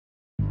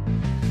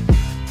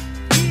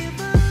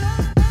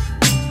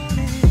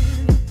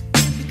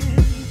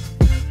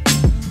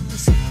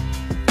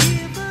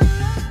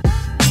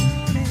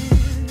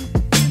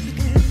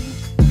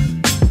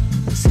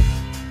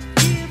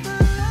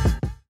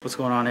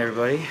going on,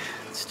 everybody?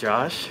 It's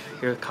Josh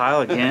here with Kyle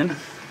again.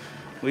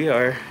 We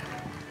are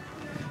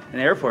in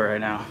the airport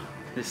right now.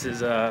 This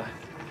is the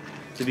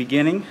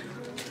beginning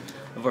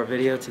of our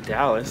video to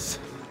Dallas.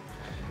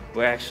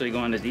 We're actually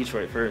going to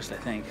Detroit first, I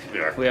think.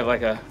 Yeah. We have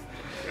like a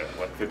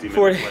 50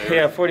 minute layover.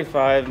 Yeah,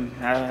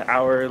 45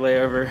 hour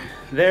layover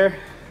there.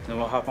 Then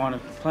we'll hop on a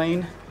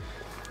plane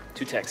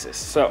to Texas.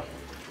 So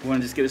we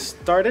want to just get it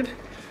started.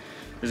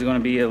 This is going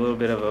to be a little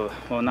bit of a,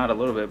 well, not a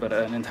little bit, but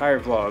an entire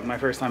vlog. My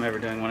first time ever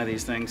doing one of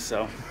these things,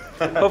 so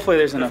hopefully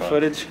there's enough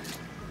footage.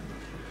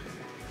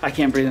 I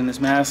can't breathe in this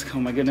mask, oh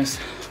my goodness.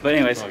 But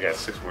anyways. I got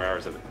 6 more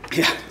hours of it.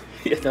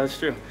 Yeah, that's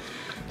true.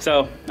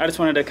 So I just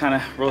wanted to kind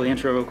of roll the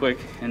intro real quick,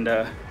 and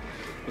we'll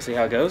see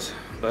how it goes.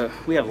 But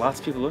we have lots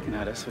of people looking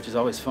at us, which is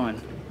always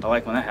fun. I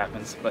like when that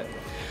happens. But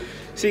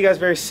see you guys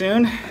very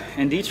soon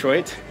in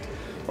Detroit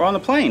or on the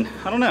plane.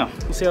 I don't know.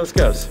 We'll see how this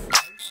goes.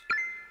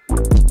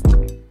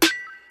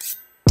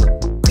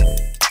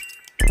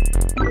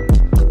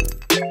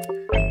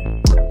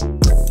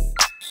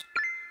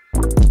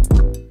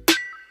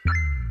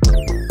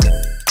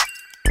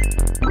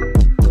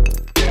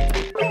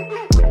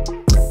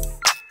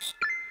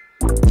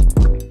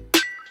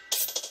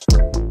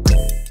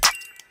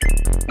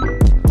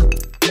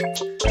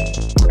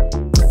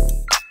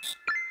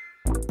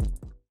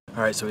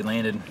 All right, so we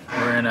landed.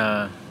 We're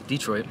in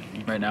Detroit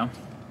right now.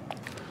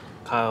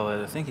 Kyle,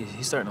 I think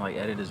he's starting to like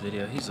edit his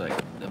video. He's like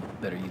a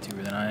better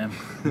YouTuber than I am.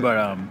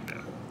 But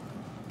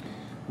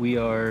we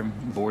are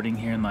boarding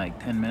here in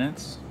like 10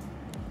 minutes.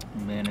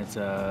 And then it's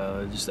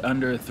just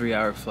under a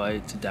 3-hour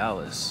flight to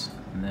Dallas.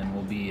 And then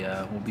we'll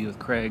be with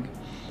Craig.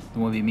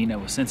 And we'll be meeting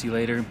up with Cincy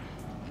later.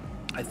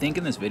 I think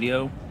in this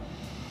video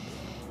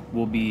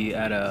we'll be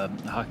at a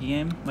hockey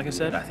game, like I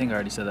said. I think I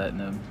already said that in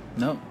the,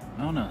 no,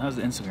 I don't know, that was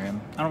the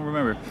Instagram. I don't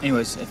remember.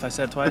 Anyways, if I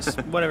said it twice,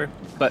 whatever.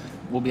 But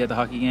we'll be at the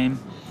hockey game.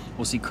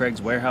 We'll see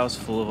Craig's warehouse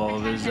full of all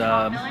of his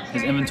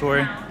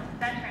inventory.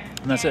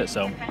 And that's it,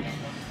 so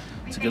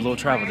it's a good little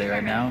travel day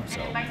right now.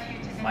 So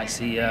might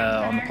see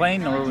on the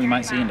plane, or we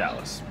might see in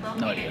Dallas.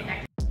 No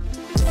idea.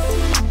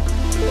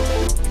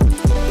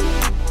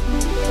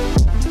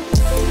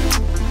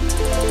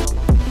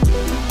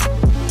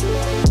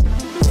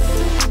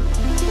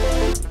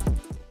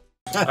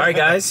 All right,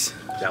 guys.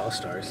 Dallas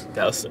Stars.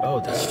 Dallas. Oh,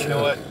 that's true. You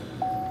know what?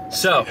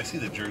 So I see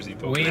the jersey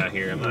poking out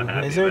here. I'm not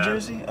happy. Is there a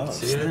jersey? Oh,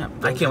 snap.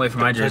 I can't wait for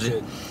my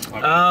jersey.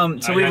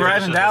 So we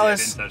arrived in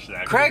Dallas.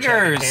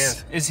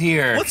 Craigers is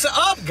here. What's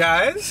up,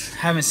 guys?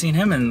 Haven't seen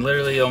him in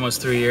literally almost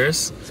 3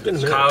 years. It's been a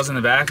minute. Kyle's in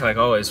the back, like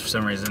always, for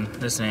some reason.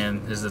 This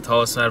man is the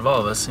tallest out of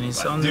all of us, and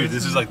he's on. Dude,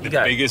 this is like the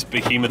biggest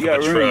behemoth of a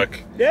room. truck.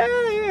 Yeah.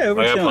 I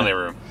got plenty of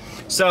room.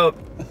 So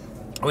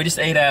we just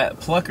ate at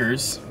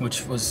Pluckers,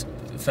 which was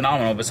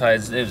phenomenal.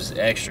 Besides, it was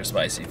extra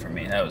spicy for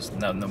me. That was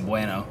no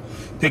bueno.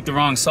 Picked the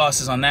wrong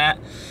sauces on that.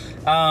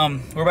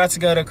 We're about to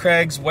go to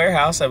Craig's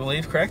warehouse, I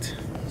believe, correct?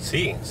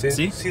 Si,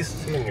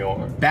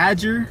 senor.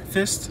 Badger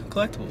Fist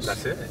Collectibles.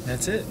 That's it.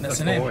 That's it. That's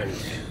the name.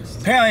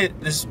 Apparently,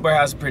 this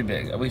warehouse is pretty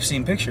big. We've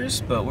seen pictures,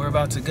 but we're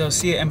about to go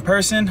see it in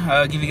person.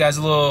 Give you guys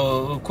a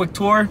little quick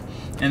tour,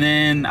 and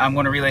then I'm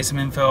going to relay some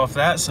info off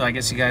that. So I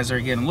guess you guys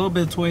are getting a little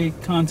bit of toy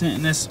content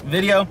in this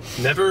video.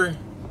 Never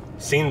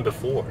seen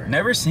before.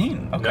 Never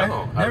seen. Okay.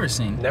 No, never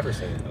seen. Never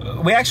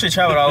seen. We actually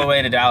traveled all the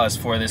way to Dallas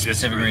for this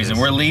specific reason.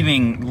 We're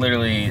leaving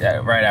literally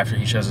right after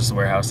he shows us the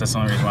warehouse. That's the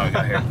only reason why we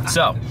got here.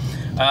 So,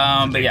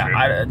 but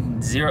yeah,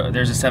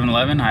 there's a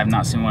 7-Eleven. I have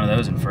not seen one of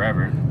those in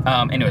forever.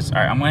 Anyways, all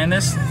right, I'm winning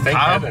this. Thank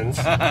heavens.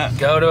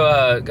 Go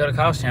to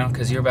Kyle's channel,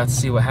 because you're about to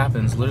see what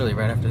happens literally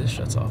right after this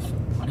shuts off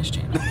on his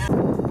channel.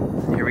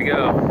 Here we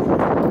go.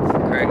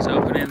 Craig's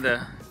opening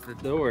the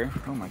door.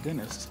 Oh my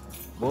goodness.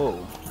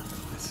 Whoa.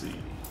 Let's see.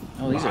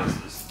 Oh, these are.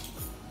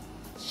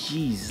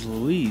 Jeez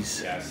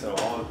Louise. Yeah,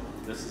 so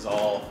this is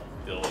all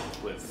filled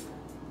with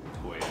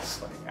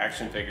toys, like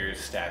action figures,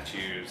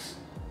 statues,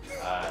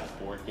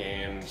 board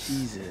games.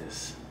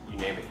 Jesus. You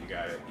name it, you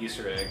got it.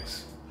 Easter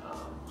eggs,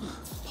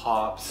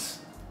 pops,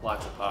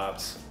 lots of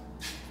pops.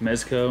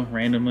 Mezco,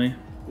 randomly.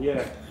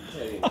 Yeah,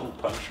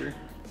 Punisher.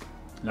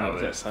 No,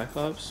 is that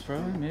Cyclops,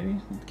 probably,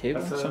 maybe?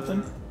 Cable,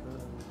 something?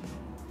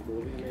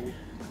 Maybe.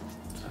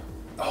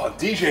 Oh,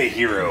 DJ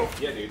Hero.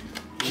 Yeah, dude.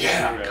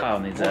 Yeah, Kyle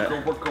needs that.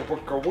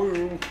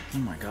 Oh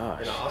my gosh.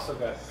 And I also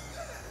got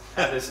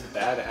this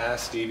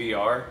badass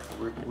DVR,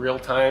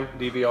 real-time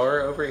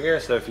DVR over here.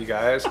 So if you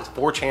guys, it's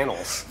 4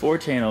 channels. 4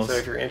 channels. So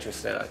if you're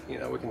interested, you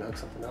know, we can hook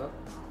something up.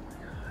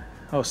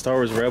 Oh, Star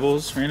Wars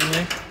Rebels randomly?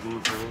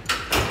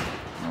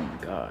 Mm-hmm. Oh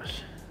my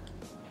gosh.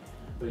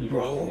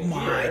 Oh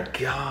my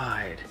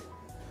god.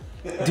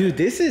 Dude,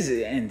 this is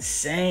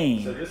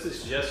insane. So this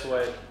is just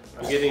what,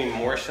 I'm getting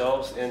more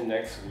shelves in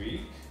next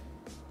week.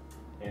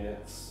 And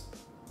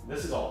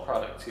this is all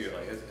product too,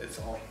 like it's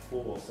all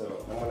full,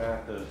 so I'm gonna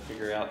have to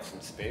figure out some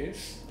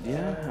space.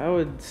 Yeah, I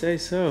would say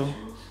so.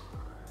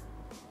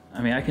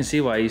 I mean, I can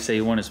see why you say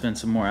you want to spend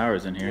some more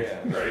hours in here.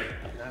 Yeah, right.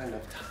 Not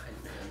enough time,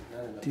 man.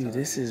 Not enough time. Dude,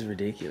 this is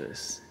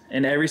ridiculous.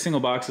 And every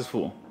single box is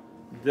full.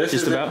 This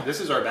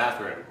is our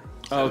bathroom.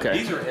 So oh, okay.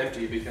 These are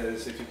empty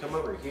because if you come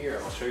over here,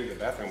 I'll show you the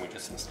bathroom we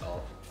just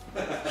installed.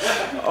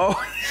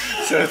 Oh,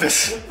 so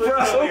this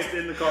It's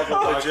in the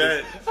cardboard box.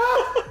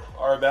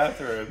 Our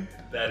bathroom.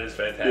 That is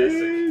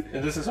fantastic.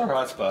 And this is our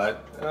hotspot.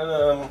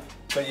 But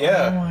Oh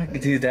yeah. my,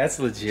 dude, that's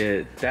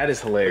legit. That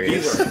is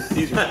hilarious.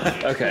 These are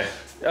Okay.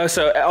 Oh,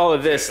 so all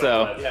of this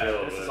though. yeah,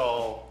 this is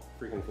all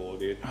freaking cool,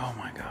 dude. Oh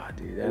my god,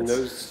 dude. And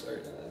That's. those are,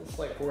 it's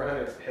like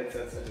 400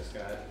 headsets I just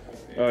got.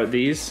 Oh,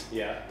 these?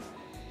 Yeah.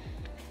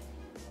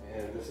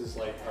 And this is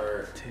like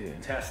our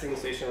Dude. testing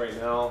station right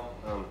now.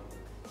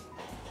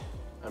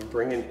 I'm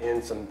bringing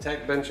in some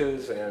tech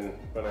benches, and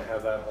when I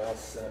have that all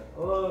set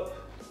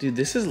up. Dude,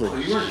 this is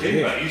legit. You weren't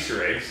kidding about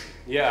Easter eggs.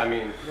 Yeah, I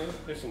mean,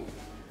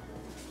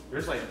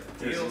 there's like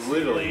There's DLC,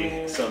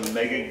 literally some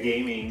mega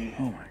gaming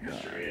Oh my god.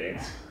 Easter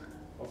eggs.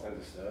 all kinds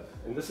of stuff.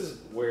 And this is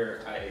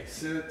where I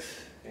sit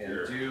and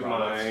Your do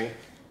products.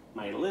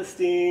 my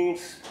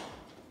listings.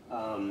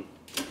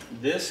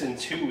 This in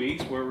 2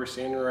 weeks, where we're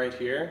standing right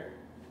here,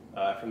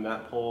 from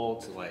that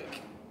pole to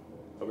like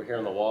over here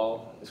on the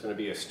wall, is going to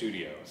be a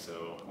studio.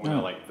 So I'm going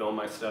to like film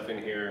my stuff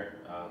in here,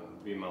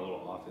 be in my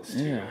little office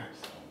too. Yeah.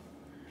 So.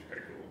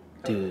 Very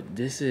cool. Dude,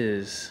 this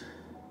is.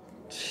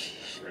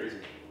 Crazy.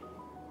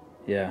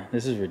 Yeah,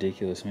 this is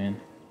ridiculous, man.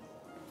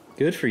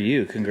 Good for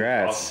you.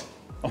 Congrats. Awesome.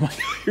 Oh my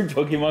god, your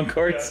Pokemon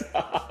cards.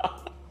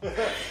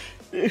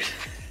 Dude.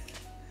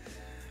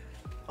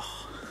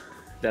 Oh,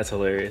 that's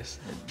hilarious.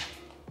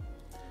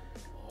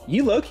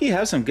 You low-key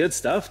have some good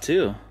stuff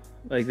too.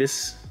 Like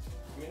this.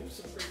 I mean, there's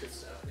some pretty good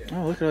stuff. Yeah.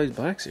 Oh, look at all these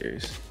Black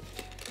Series.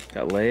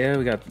 Got Leia,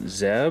 we got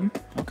Zeb.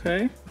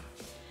 Okay.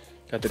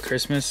 Got the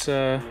Christmas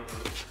stuff.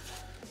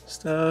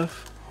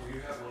 You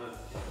have one of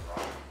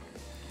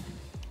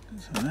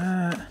So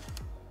that.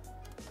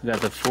 We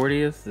got the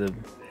 40th, the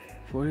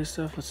 40th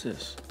stuff. What's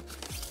this?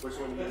 which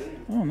one do you need?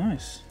 Oh,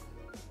 nice.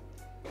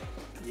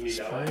 You need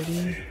that one?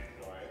 Spidey.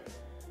 Alright.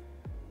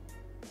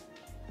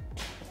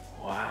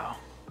 Wow.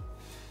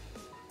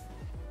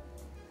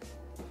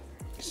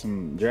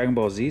 Some Dragon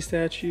Ball Z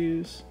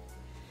statues.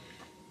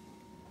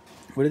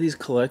 What are these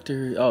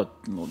collector? Oh,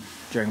 little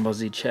Dragon Ball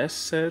Z chess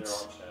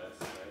sets.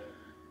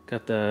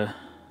 Got the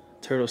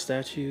turtle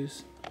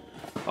statues.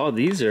 Oh,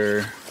 these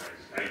are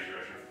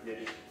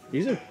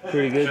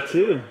pretty good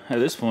too at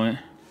this point.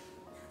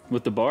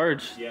 With the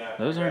barge. Yeah,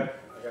 Those aren't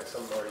I got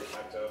some already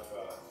packed up.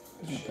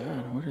 not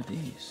bad. What are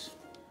these?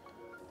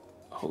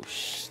 Oh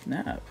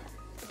snap.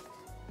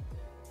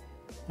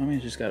 I mean,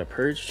 just got a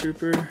purge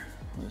trooper.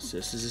 What's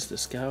this? Is this the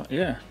scout?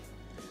 Yeah.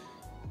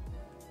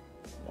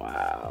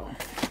 Wow.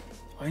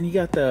 Oh, and you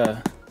got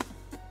the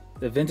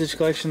vintage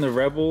collection, the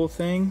rebel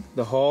thing,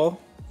 the hall,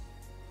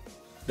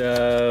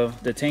 the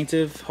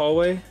taintive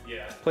hallway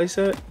Yeah.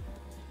 playset.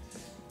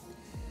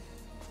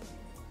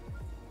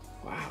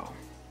 Wow.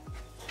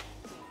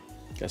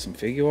 Got some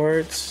figure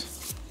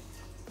arts.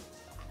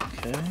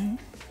 Okay.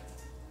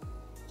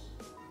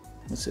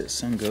 What's it?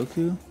 Son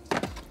Goku?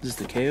 This is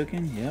the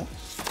Kaioken? Yep.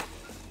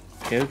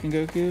 Kaioken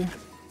Goku.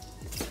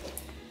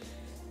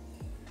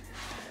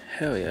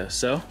 Hell yeah.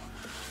 So,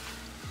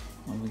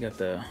 well, we got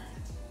the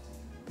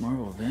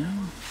Marvel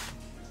Venom.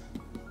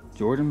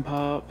 Jordan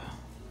Pop.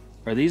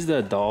 Are these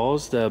the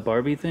dolls, the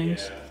Barbie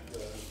things?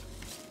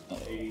 Yeah.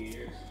 80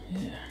 years.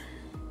 Yeah.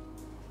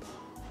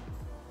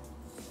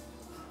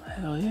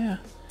 Hell yeah.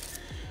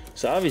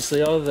 So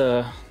obviously all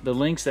the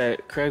links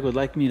that Craig would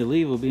like me to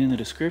leave will be in the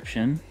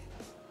description.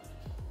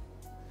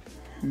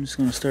 I'm just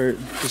gonna start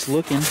just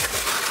looking.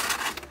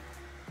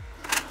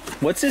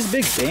 What's this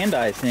big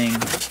Bandai thing?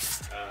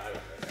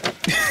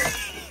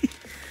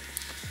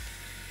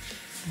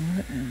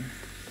 What in-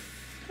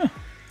 huh.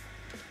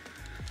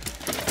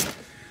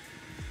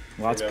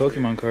 Lots of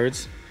Pokemon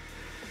cards.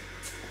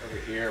 Over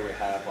here we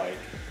have like,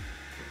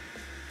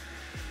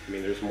 I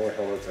mean, there's more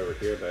helmets over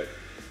here, but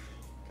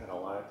got a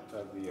lot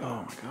of the.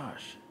 Oh my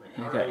gosh.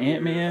 You Power got Rangers,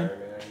 Ant-Man. Iron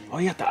Man. Oh,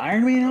 you got the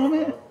Iron Man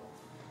helmet?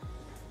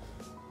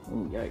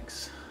 Oh,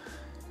 yikes.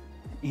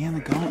 And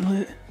the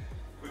gauntlet.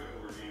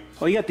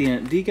 Oh, you got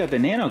the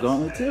Nano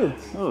gauntlet too.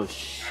 Oh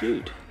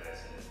shoot.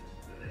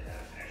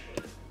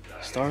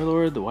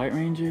 Star-Lord, the White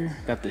Ranger,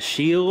 got the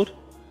shield.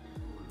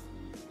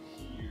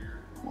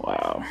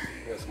 Wow.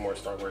 Got some more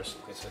Star Wars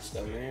pieces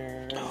down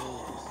there.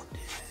 Oh,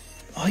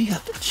 you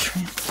got the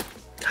trim.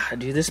 God,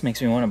 dude, this makes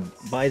me want to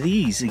buy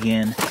these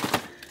again.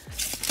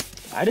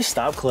 I just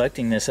stopped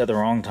collecting this at the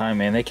wrong time,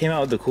 man. They came out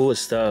with the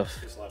coolest stuff.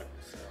 There's a lot of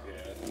good stuff,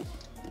 yeah.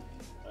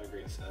 A lot of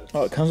great sets.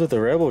 Oh, it comes with the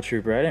Rebel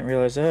Trooper. I didn't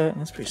realize that.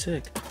 That's pretty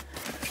sick.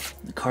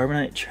 The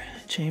Carbonite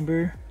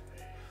chamber.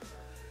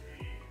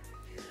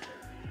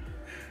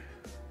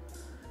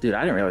 Dude,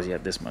 I didn't realize you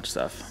had this much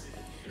stuff.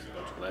 There's a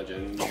bunch of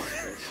legends.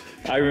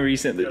 I remember you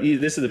sent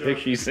this is the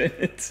picture you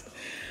sent.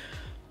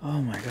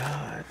 Oh my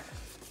god.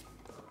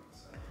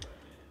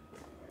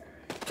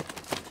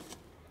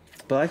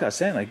 But like I was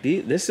saying, like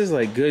this is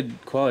like good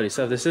quality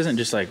stuff. This isn't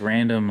just like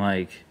random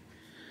like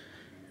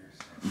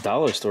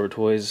dollar store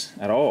toys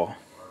at all.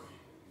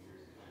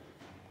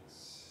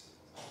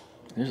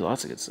 There's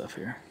lots of good stuff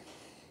here.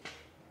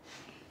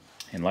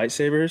 And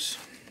lightsabers.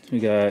 We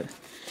got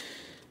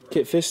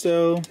Kit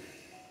Fisto.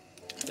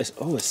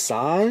 Oh,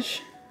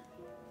 Asajj.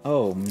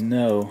 Oh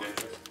no.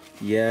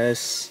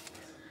 Yes.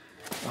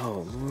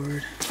 Oh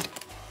Lord.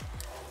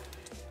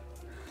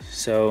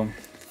 So,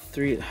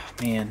 oh,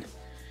 man.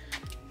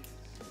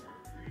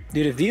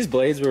 Dude, if these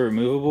blades were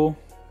removable,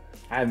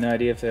 I have no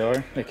idea if they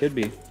are. They could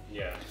be.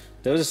 Yeah.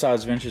 Those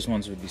Assad's Ventures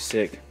ones would be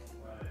sick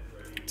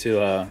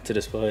to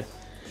display.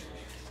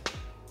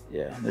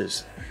 Yeah,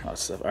 there's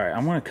lots of stuff. All right,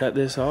 I'm gonna cut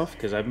this off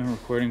because I've been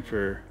recording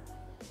for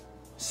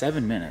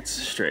 7 minutes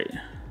straight.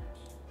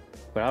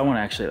 But I want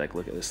to actually like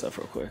look at this stuff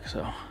real quick,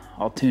 so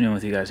I'll tune in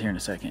with you guys here in a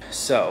second.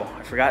 So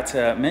I forgot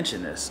to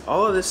mention this.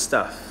 All of this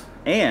stuff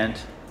and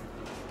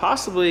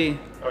possibly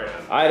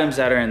items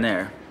that are in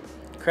there.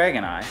 Craig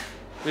and I,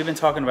 we've been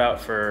talking about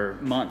for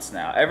months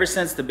now, ever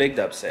since the Big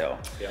Dub sale.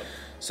 Yep.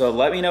 So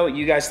let me know what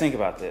you guys think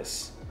about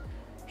this.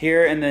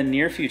 Here in the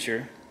near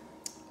future,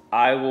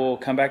 I will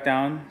come back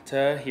down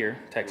to here,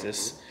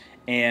 Texas,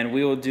 and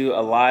we will do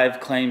a live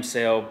claim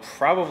sale,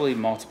 probably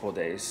multiple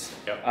days,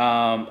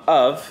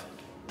 of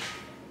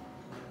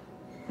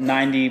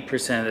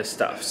 90% of this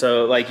stuff.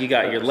 So like you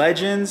got your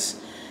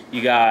Legends,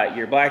 you got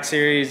your Black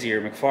Series,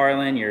 your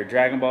McFarlane, your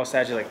Dragon Ball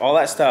statue, like all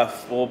that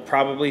stuff we'll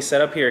probably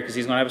set up here because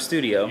he's gonna have a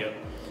studio. Yep.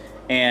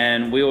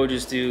 And we will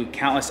just do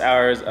countless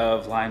hours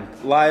of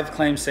live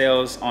claim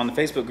sales on the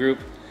Facebook group,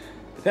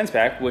 the Pence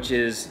Pack, which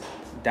is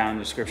down in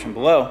the description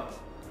below.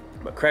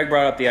 But Craig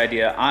brought up the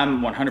idea.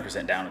 I'm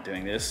 100% down with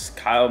doing this.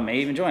 Kyle may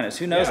even join us.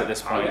 Who knows at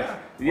this point?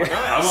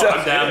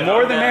 I'm down.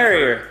 More the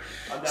merrier.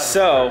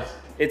 So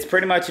it's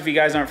pretty much, if you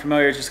guys aren't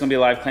familiar, it's just gonna be a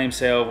live claim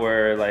sale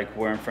where like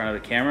we're in front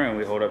of the camera and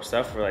we hold up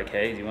stuff. We're like,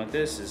 hey, do you want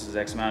this? This is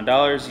X amount of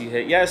dollars. You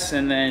hit yes,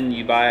 and then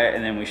you buy it,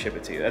 and then we ship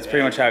it to you. That's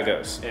pretty much how it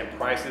goes. And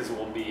prices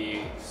will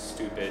be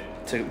stupid.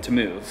 To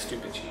move.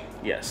 Stupid cheap.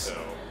 Yes.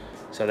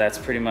 So that's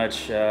pretty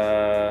much,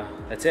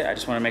 that's it. I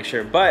just want to make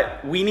sure.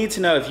 But we need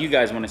to know if you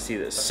guys want to see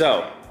this.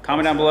 So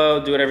comment down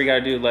below, do whatever you got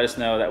to do, let us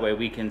know. That way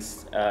we can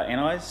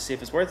analyze, see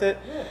if it's worth it.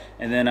 Yeah.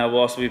 And then we'll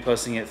also be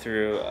posting it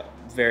through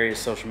various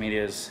social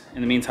medias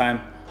in the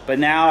meantime. But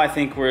now I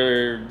think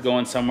we're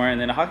going somewhere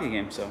and then a hockey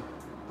game. So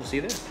we'll see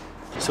you there.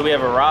 So we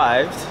have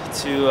arrived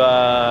to,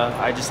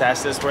 I just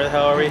asked this, where the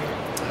hell are we?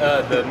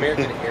 The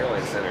American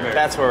Airlines Center.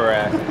 That's where we're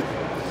at.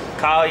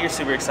 Kyle, you're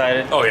super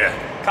excited. Oh yeah.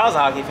 Kyle's a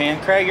hockey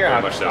fan. Craig, you're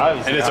a hockey fan.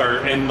 And it's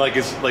our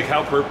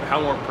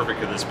how more perfect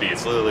could this be?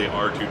 It's literally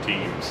our two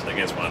teams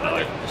against one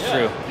another. It's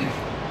true.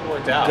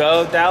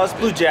 Go Dallas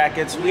Blue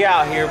Jackets. We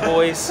out here,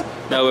 boys.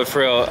 No, but for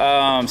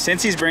real.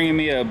 Since he's bringing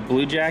me a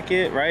Blue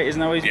Jacket, right? Isn't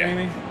that what he's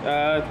bringing me?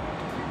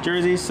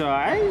 Jersey. So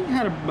I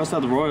had to bust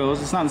out the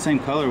Royals. It's not the same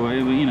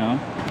colorway, but you know,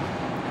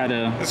 had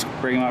to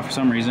bring them out for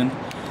some reason.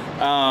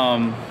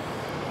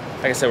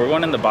 Like I said, we're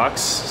going in the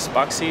box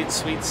seat,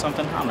 suite,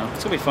 something. I don't know.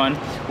 It's gonna be fun.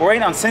 We're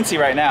waiting on Cincy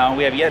right now.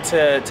 We have yet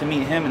to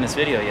meet him in this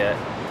video yet.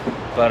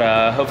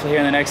 But hopefully here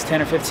in the next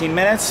 10 or 15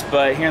 minutes.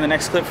 But here in the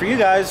next clip for you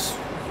guys,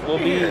 we'll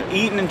be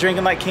eating and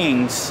drinking like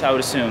kings, I would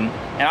assume.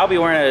 And I'll be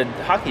wearing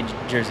a hockey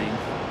jersey.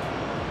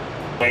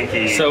 Thank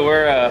you. So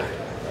we're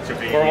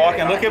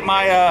walking. Look at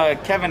my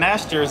Kevin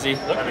Nash jersey.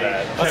 Look at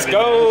that. Let's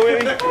go,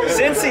 baby.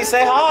 Cincy,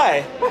 say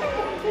hi.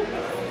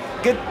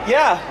 Good,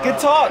 yeah, good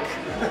talk.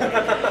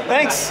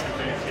 Thanks.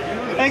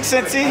 Thanks,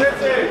 Cincy.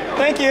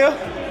 Thank you.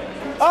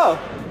 Oh,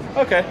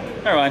 okay.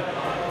 Never mind.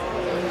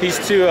 He's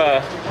too.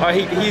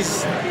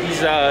 He's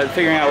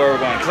figuring out where we're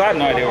going because I have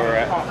no idea where we're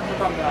at.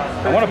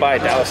 I want to buy a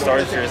Dallas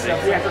Stars jersey.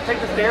 Yeah, so take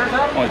the stairs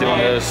up. I want to do one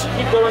of those.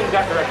 Keep going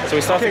that direction. So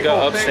we still have to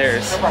go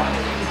upstairs.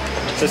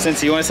 So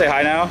Cincy, you want to say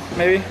hi now,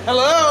 maybe?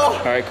 Hello.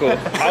 All right, cool.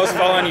 I was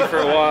following you for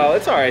a while.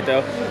 It's all right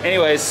though.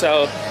 Anyways,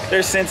 so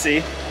there's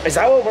Cincy. Is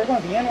that what we're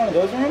going to be in? One of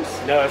those rooms?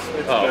 No, it's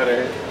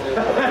better.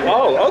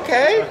 Oh,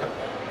 okay.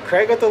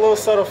 Craig with the little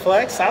subtle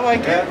flex. I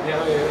like it.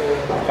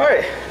 All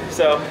right,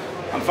 so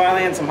I'm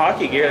finally in some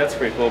hockey gear. That's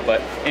pretty cool. But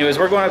anyways,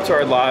 we're going up to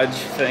our lodge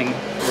thing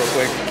real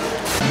quick.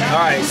 All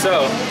right,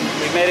 so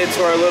we made it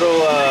to our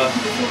little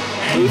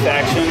booth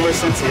action.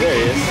 Where's Cincy? There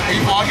he is. Are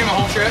you vlogging the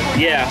whole trip?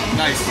 Yeah.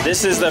 Nice.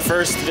 This is the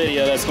first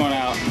video that's going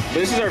out. But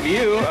this is our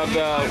view of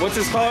the, what's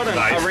this called? A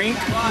rink?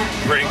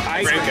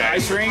 Ice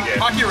rink? Yeah.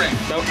 Hockey rink.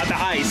 The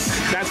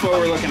ice. That's what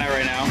we're looking at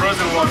right now.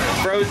 Frozen water.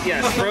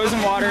 Yes,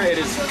 frozen water. It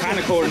is kind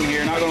of cold in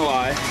here, not gonna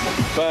lie.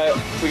 But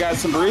we got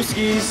some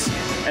brewskis,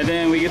 and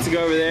then we get to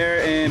go over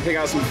there and pick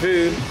out some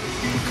food.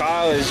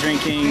 Kyle is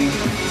drinking.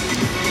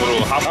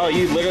 Oh,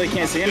 you literally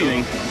can't see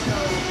anything.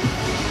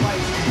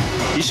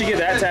 You should get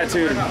that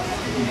tattooed.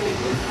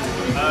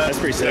 That's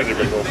pretty sick.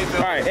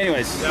 All right,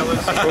 anyways,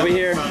 we'll be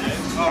here.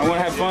 I want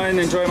to have fun and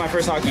enjoy my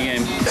first hockey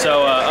game.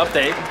 So,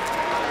 update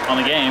on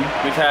the game.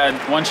 We've had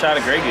one shot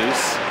of Grey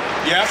Goose.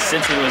 Yes.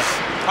 Since he was...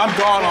 I'm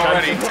gone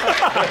already.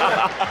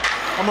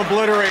 I'm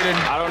obliterated.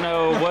 I don't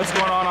know what's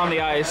going on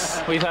the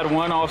ice. We've had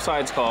one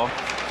offsides call.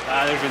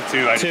 There's been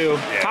two. Two.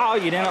 Yeah. Kyle,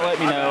 you didn't let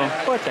me know.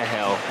 What the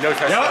hell? No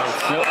touchdowns.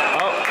 Nope.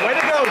 Oh. Way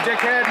to go,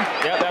 dickhead.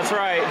 Yep, that's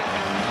right.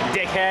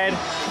 Dickhead.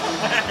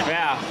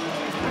 Yeah.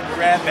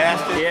 Rat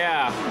bastard.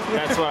 Yeah,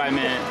 that's what I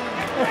meant.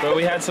 But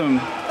we had some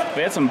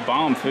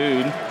bomb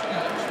food.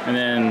 And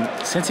then,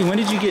 Cincy, when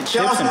did you get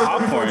chips and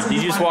popcorn? Did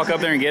you just walk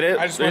up there and get it?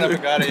 I just went up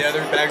and got it. Yeah,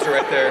 their bags are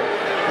right there.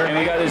 And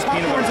we got this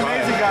peanut butter pie.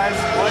 Amazing, guys.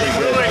 What are you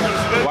doing?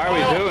 Why are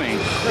we booing?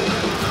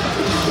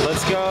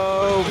 Let's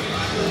go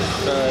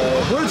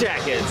Blue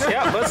Jackets.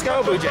 Yep, let's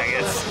go Blue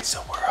Jackets.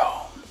 So we're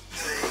home.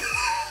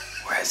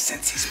 We're at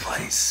Cincy's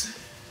place.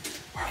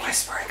 We're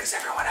whispering because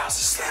everyone else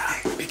is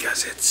sleeping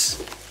because it's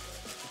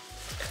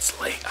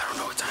late. I don't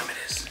know what time it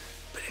is,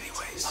 but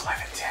anyways,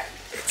 11:10.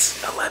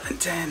 It's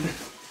 11:10,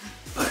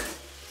 but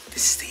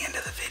this is the end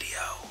of the video.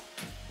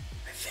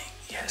 I think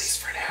yes. At least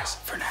for now.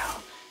 For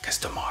now, because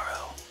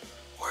tomorrow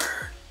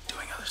we're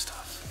doing other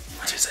stuff,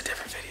 which is a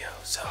different video.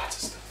 So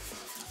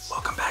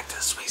welcome back to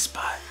the sweet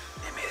spot.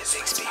 And may the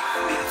things be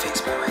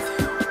with you.